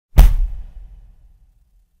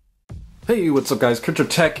Hey, what's up guys,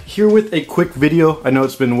 KurtzerTech here with a quick video. I know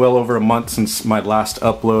it's been well over a month since my last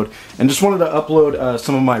upload, and just wanted to upload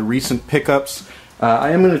some of my recent pickups.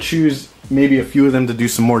 I am going to choose maybe a few of them to do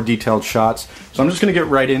some more detailed shots, so I'm just going to get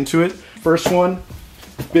right into it. First one,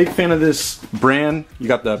 big fan of this brand. You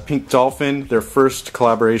got the pink Dolphin, their first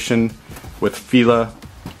collaboration with Fila.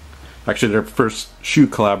 Actually, their first shoe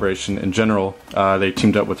collaboration in general. They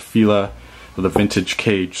teamed up with Fila with a vintage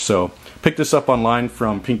cage. So picked this up online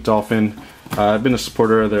from Pink Dolphin. I've been a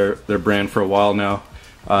supporter of their brand for a while now.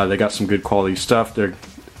 They got some good quality stuff. They're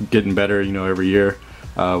getting better, you know, every year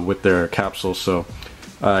with their capsules. So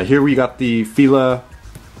here we got the Fila,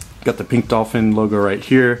 got the Pink Dolphin logo right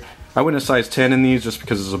here. I went a size 10 in these just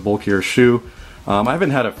because it's a bulkier shoe. I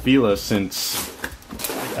haven't had a Fila since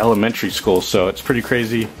elementary school, so it's pretty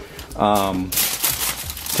crazy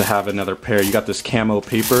to have another pair. You got this camo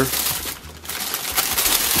paper.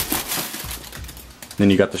 Then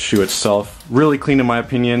you got the shoe itself, really clean in my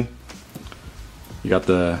opinion. You got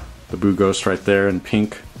the Boo Ghost right there in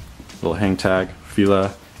pink, little hang tag,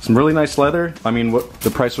 Fila. Some really nice leather. I mean, what the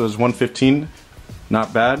price was $115,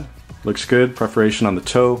 not bad. Looks good, perforation on the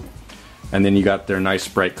toe. And then you got their nice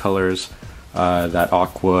bright colors, that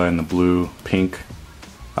aqua and the blue, pink,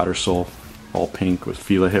 outer sole, all pink with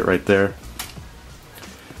Fila hit right there.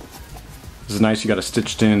 This is nice, you got a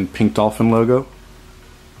stitched in Pink Dolphin logo.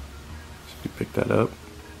 You pick that up.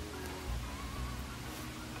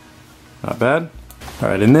 Not bad.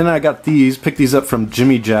 Alright, and then I got these, picked these up from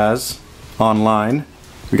Jimmy Jazz online.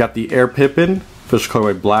 We got the Air Pippen, official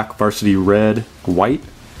colorway black, varsity red, white.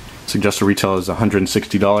 Suggested retail is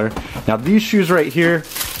 $160. Now these shoes right here,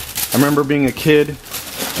 I remember being a kid,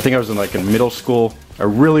 I think I was in middle school. I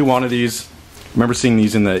really wanted these. I remember seeing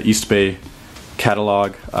these in the East Bay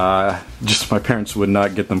catalog. Just my parents would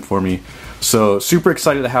not get them for me. So super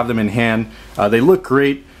excited to have them in hand. They look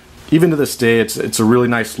great. Even to this day, it's a really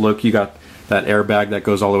nice look. You got that airbag that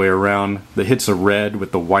goes all the way around. The hits of red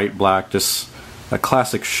with the white, black, just a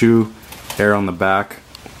classic shoe. Air on the back.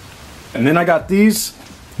 And then I got these,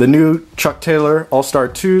 the new Chuck Taylor All-Star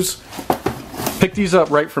 2s. Picked these up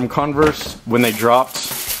right from Converse when they dropped.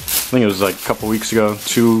 I think it was like a couple weeks ago,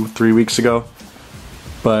 2-3 weeks ago.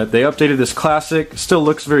 But they updated this classic. Still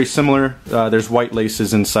looks very similar. There's white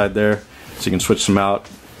laces inside there, so you can switch them out,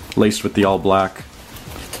 laced with the all black.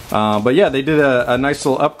 But yeah, they did a nice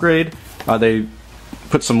little upgrade. They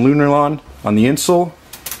put some Lunar on the insole.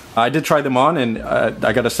 I did try them on, and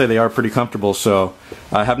I gotta say they are pretty comfortable. So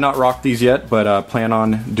I have not rocked these yet, but plan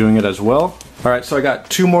on doing it as well. Alright, so I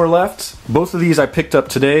got two more left. Both of these I picked up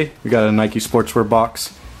today. We got a Nike sportswear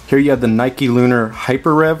box. Here you have the Nike Lunar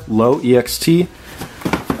HyperRev Low EXT.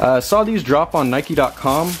 Saw these drop on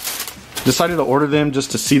Nike.com. Decided to order them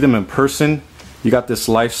just to see them in person. You got this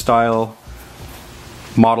lifestyle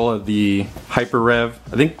model of the HyperRev,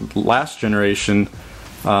 I think last generation,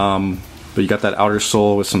 but you got that outer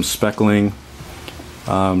sole with some speckling.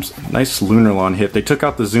 Nice Lunar hit. They took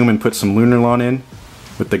out the zoom and put some Lunar in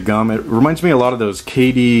with the gum. It reminds me a lot of those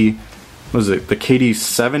KD, what was it, the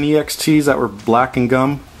KD7 EXTs that were black and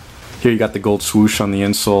gum. Here you got the gold swoosh on the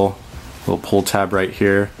insole, little pull tab right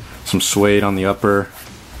here, some suede on the upper,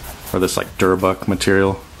 or this like Durbuck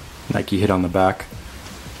material, Nike hit on the back.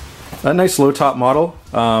 A nice low top model.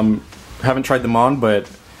 Haven't tried them on, but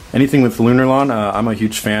anything with Lunar I'm a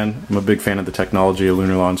huge fan. I'm a big fan of the technology of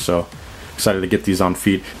Lunar, so excited to get these on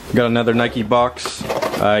feet. Got another Nike box.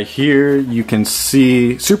 Here you can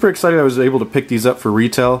see, super excited I was able to pick these up for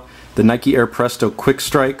retail. The Nike Air Presto Quick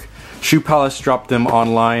Strike. Shoe Palace dropped them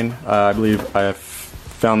online. I believe I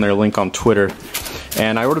found their link on Twitter.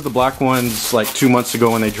 And I ordered the black ones like 2 months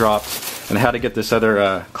ago when they dropped, and I had to get this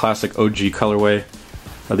other classic OG colorway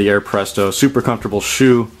of the Air Presto. Super comfortable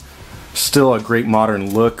shoe. Still a great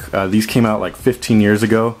modern look. These came out like 15 years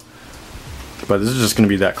ago. But this is just going to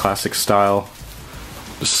be that classic style.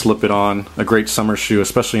 Just slip it on. A great summer shoe,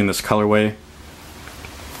 especially in this colorway.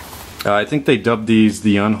 I think they dubbed these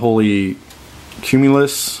the Unholy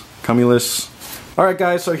Cumulus. Alright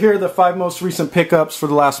guys, so here are the 5 most recent pickups for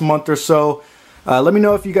the last month or so. Let me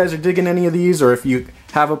know if you guys are digging any of these, or if you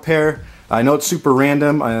have a pair. I know it's super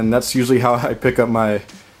random, and that's usually how I pick up my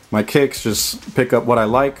kicks, just pick up what I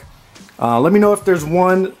like. Let me know if there's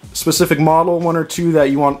one specific model, one or two, that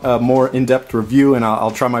you want a more in-depth review, and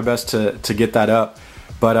I'll try my best to get that up.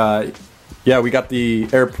 But yeah, we got the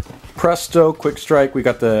Air Presto Quick Strike, we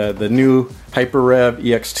got the new HyperRev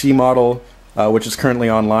EXT model, which is currently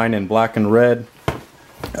online in black and red.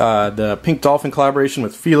 The Pink Dolphin collaboration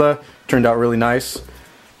with Fila turned out really nice.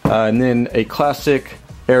 And then a classic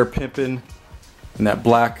Air Pippen in that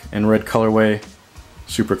black and red colorway.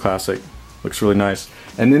 Super classic. Looks really nice.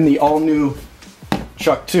 And then the all-new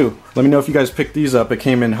Chuck 2. Let me know if you guys picked these up. It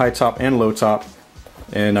came in high top and low top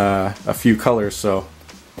and a few colors. So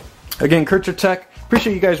again, KurtzerTech.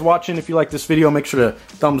 Appreciate you guys watching. If you like this video, make sure to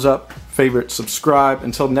thumbs up, favorite, subscribe.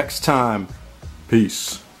 Until next time,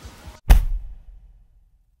 peace.